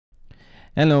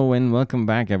Hello and welcome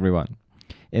back everyone.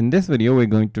 In this video, we're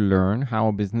going to learn how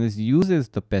a business uses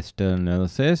the PESTEL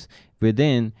analysis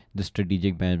within the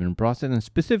strategic management process and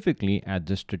specifically at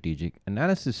the strategic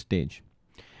analysis stage.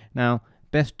 Now,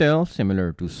 PESTEL,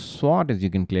 similar to SWOT, as you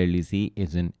can clearly see,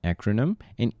 is an acronym,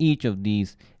 and each of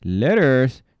these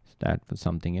letters stand for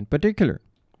something in particular.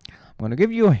 I'm going to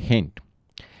give you a hint.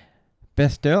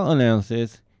 PESTEL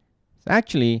analysis is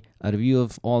actually a review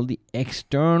of all the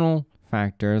external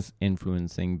factors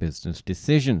influencing business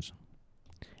decisions.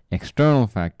 External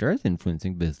factors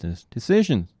influencing business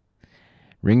decisions.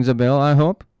 Rings a bell, I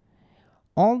hope?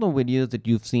 All the videos that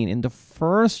you've seen in the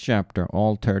first chapter,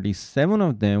 all 37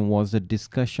 of them, was a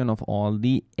discussion of all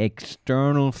the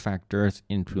external factors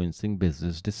influencing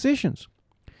business decisions.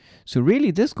 So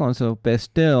really, this concept of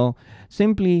PESTEL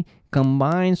simply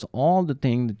combines all the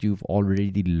things that you've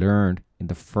already learned in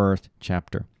the first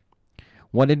chapter.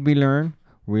 What did we learn?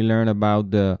 We learned about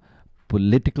the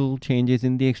political changes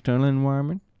in the external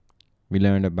environment. We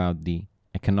learned about the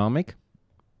economic,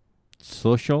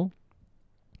 social,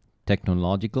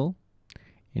 technological,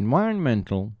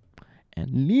 environmental,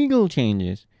 and legal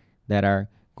changes that are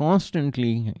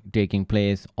constantly taking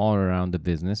place all around the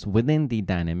business within the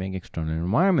dynamic external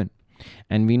environment.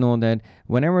 And we know that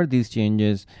whenever these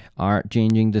changes are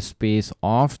changing the space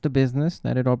of the business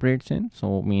that it operates in,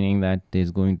 so meaning that there's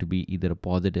going to be either a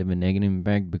positive and negative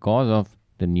impact because of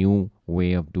the new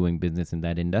way of doing business in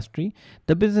that industry,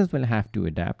 the business will have to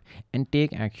adapt and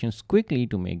take actions quickly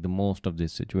to make the most of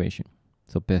this situation.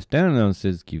 So PESTEL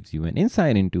analysis gives you an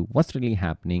insight into what's really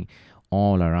happening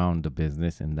all around the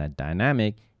business in that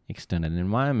dynamic external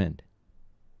environment.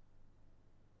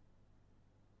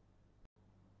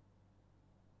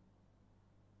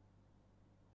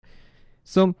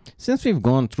 So since we've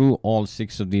gone through all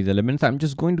 6 of these elements, I'm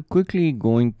just going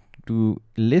to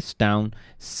list down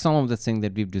some of the things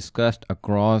that we've discussed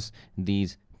across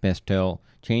these PESTEL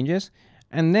changes,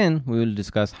 and then we will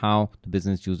discuss how the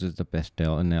business uses the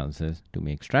PESTEL analysis to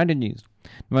make strategies.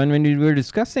 When we were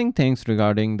discussing things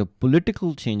regarding the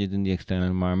political changes in the external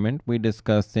environment, we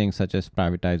discussed things such as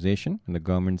privatization, when the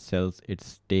government sells its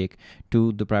stake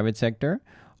to the private sector,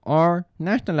 or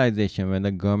nationalization, when the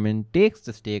government takes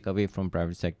the stake away from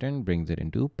private sector and brings it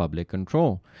into public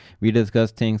control. We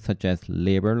discussed things such as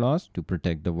labor laws to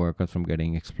protect the workers from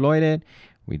getting exploited.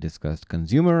 We discussed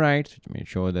consumer rights, which made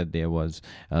sure that there was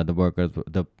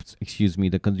the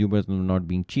consumers were not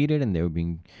being cheated and they were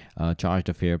being charged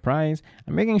a fair price,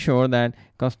 and making sure that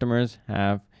customers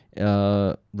have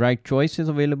right choices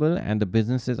available and the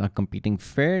businesses are competing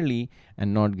fairly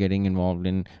and not getting involved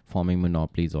in forming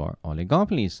monopolies or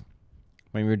oligopolies.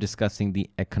 When we're discussing the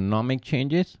economic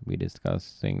changes, we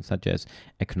discuss things such as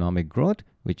economic growth,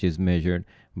 which is measured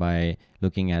by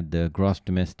looking at the gross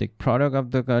domestic product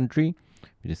of the country.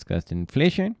 We discussed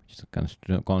inflation, which is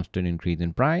a constant increase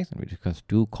in price, and we discussed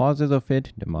 2 causes of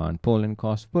it: demand pull and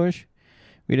cost push.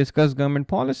 We discussed government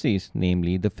policies,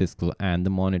 namely the fiscal and the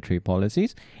monetary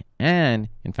policies. And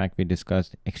in fact, we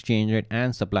discussed exchange rate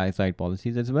and supply side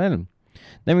policies as well.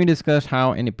 Then we discussed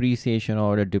how an appreciation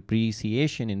or a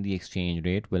depreciation in the exchange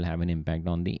rate will have an impact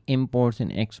on the imports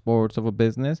and exports of a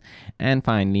business. And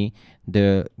finally,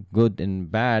 the good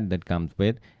and bad that comes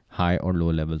with high or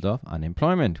low levels of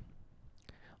unemployment.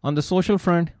 On the social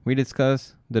front, we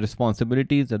discuss the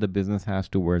responsibilities that the business has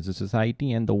towards the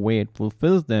society and the way it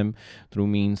fulfills them through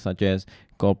means such as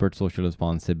corporate social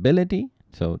responsibility,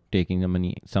 so taking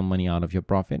some money out of your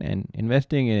profit and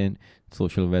investing in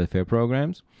social welfare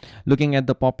programs, looking at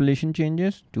the population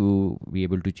changes to be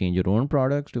able to change your own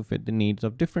products to fit the needs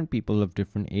of different people of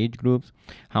different age groups,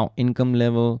 how income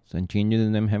levels and changes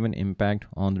in them have an impact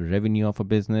on the revenue of a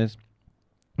business,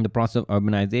 the process of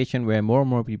urbanization, where more and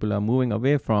more people are moving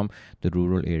away from the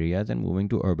rural areas and moving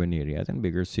to urban areas and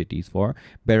bigger cities for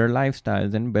better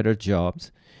lifestyles and better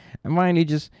jobs. And finally,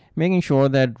 just making sure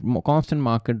that constant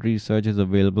market research is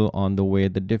available on the way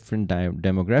the different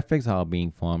demographics are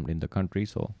being formed in the country.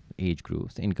 So age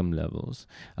groups, income levels,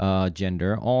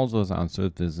 gender, all those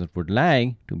answers business would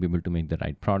like to be able to make the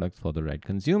right products for the right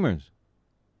consumers.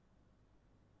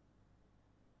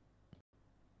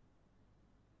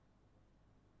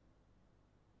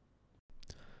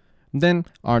 Then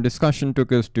our discussion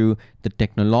took us to the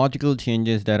technological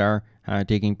changes that are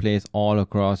taking place all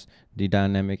across the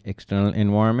dynamic external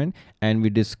environment, and we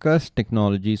discussed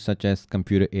technologies such as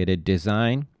computer-aided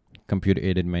design,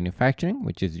 computer-aided manufacturing,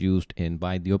 which is used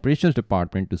by the operations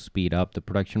department to speed up the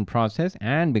production process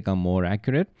and become more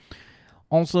accurate.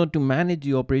 Also, to manage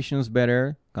the operations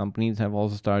better, companies have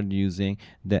also started using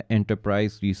the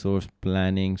enterprise resource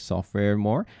planning software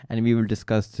more, and we will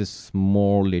discuss this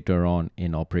more later on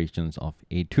in operations of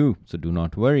A2, so do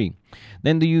not worry.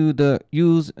 Then the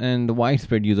use and the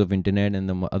widespread use of internet and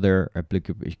the other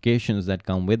applications that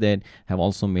come with it have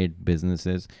also made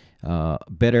businesses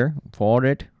better for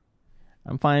it.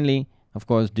 And finally, of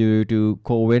course, due to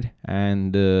COVID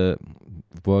and the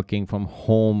working from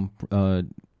home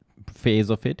phase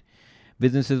of it,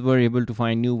 businesses were able to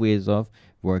find new ways of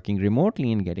working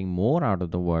remotely and getting more out of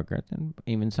the workers, and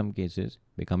even in some cases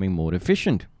becoming more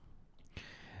efficient.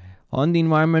 On the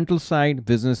environmental side,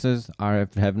 businesses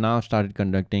have now started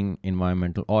conducting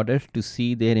environmental audits to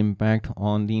see their impact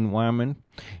on the environment.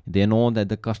 They know that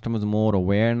the customers are more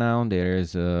aware now. There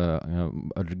is a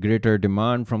greater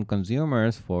demand from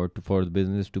consumers for the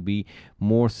business to be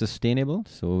more sustainable,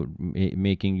 so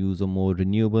making use of more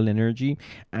renewable energy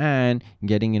and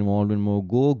getting involved in more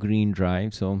go green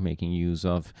drive, so making use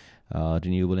of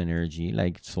renewable energy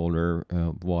like solar,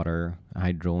 water,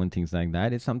 hydro, and things like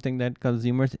that is something that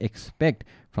consumers expect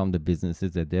from the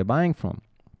businesses that they're buying from.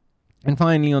 And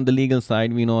finally, on the legal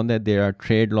side, we know that there are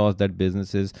trade laws that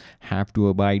businesses have to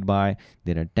abide by.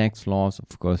 There are tax laws.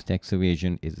 Of course, tax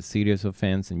evasion is a serious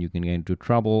offense and you can get into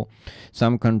trouble.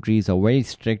 Some countries are very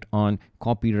strict on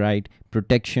copyright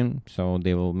protection, so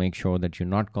they will make sure that you're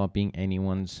not copying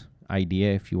anyone's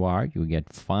idea. If you are, you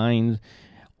get fines.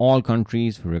 All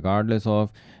countries, regardless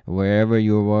of wherever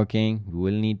you're working, you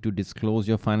will need to disclose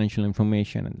your financial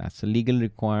information, and that's a legal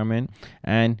requirement.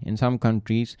 And in some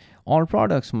countries, all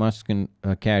products must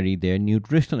carry their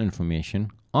nutritional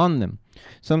information on them.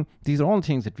 So these are all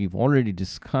things that we've already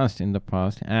discussed in the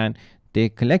past, and they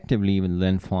collectively will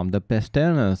then form the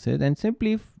PESTEL analysis. And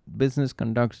simply business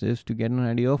conducts this to get an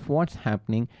idea of what's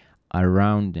happening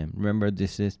around them. Remember,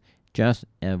 this is just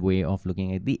a way of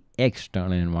looking at the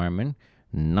external environment,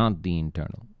 not the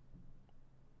internal.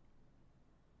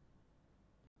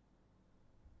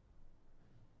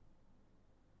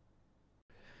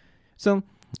 So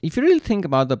if you really think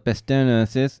about the PESTEL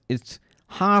analysis, it's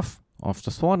half of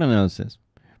the SWOT analysis.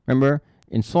 Remember,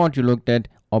 in SWOT you looked at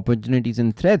opportunities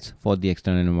and threats for the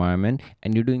external environment,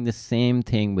 and you're doing the same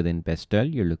thing within PESTEL.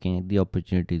 You're looking at the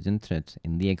opportunities and threats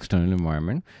in the external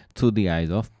environment through the eyes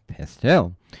of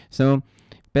PESTEL. So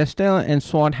PESTEL and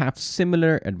SWOT have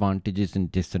similar advantages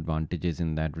and disadvantages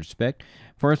in that respect.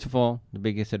 First of all, the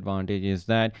biggest advantage is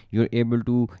that you're able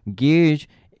to gauge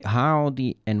how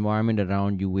the environment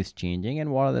around you is changing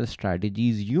and what are the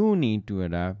strategies you need to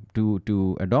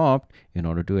adopt in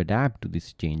order to adapt to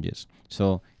these changes.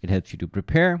 So it helps you to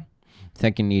prepare.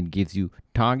 Secondly, it gives you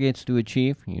targets to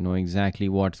achieve. You know exactly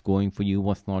what's going for you,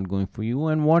 what's not going for you,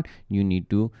 and what you need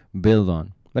to build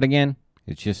on. But again,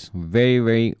 it's just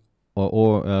very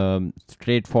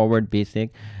straightforward,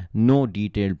 basic. No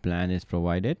detailed plan is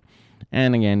provided,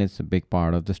 and again, it's a big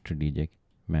part of the strategic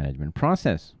management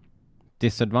process.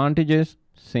 Disadvantages,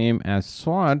 same as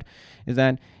SWOT, is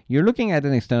that you're looking at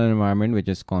an external environment which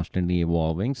is constantly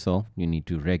evolving, so you need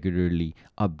to regularly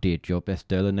update your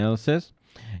PESTEL analysis.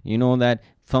 You know that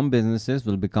some businesses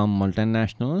will become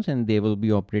multinationals and they will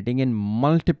be operating in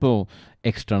multiple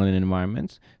external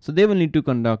environments, so they will need to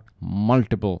conduct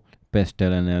multiple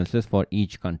PESTEL analysis for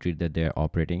each country that they're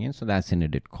operating in. So that's an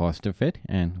added cost of it,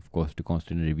 and of course to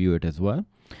constantly review it as well.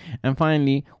 And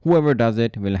finally, whoever does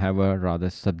it will have a rather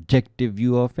subjective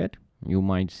view of it. You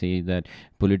might say that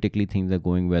politically things are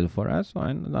going well for us,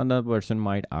 and another person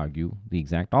might argue the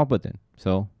exact opposite.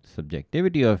 So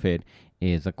subjectivity of it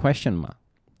is a question mark.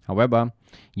 However,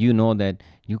 you know that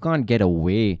you can't get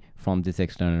away from this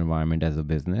external environment as a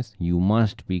business. You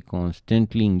must be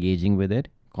constantly engaging with it,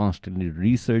 constantly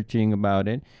researching about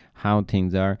it, how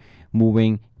things are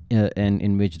moving and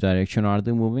in which direction are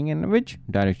they moving, and which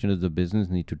direction does the business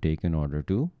need to take in order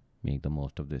to make the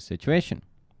most of this situation.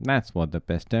 That's what the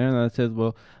PESTEL analysis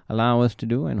will allow us to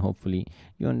do, and hopefully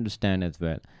you understand as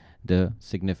well the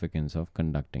significance of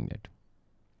conducting it.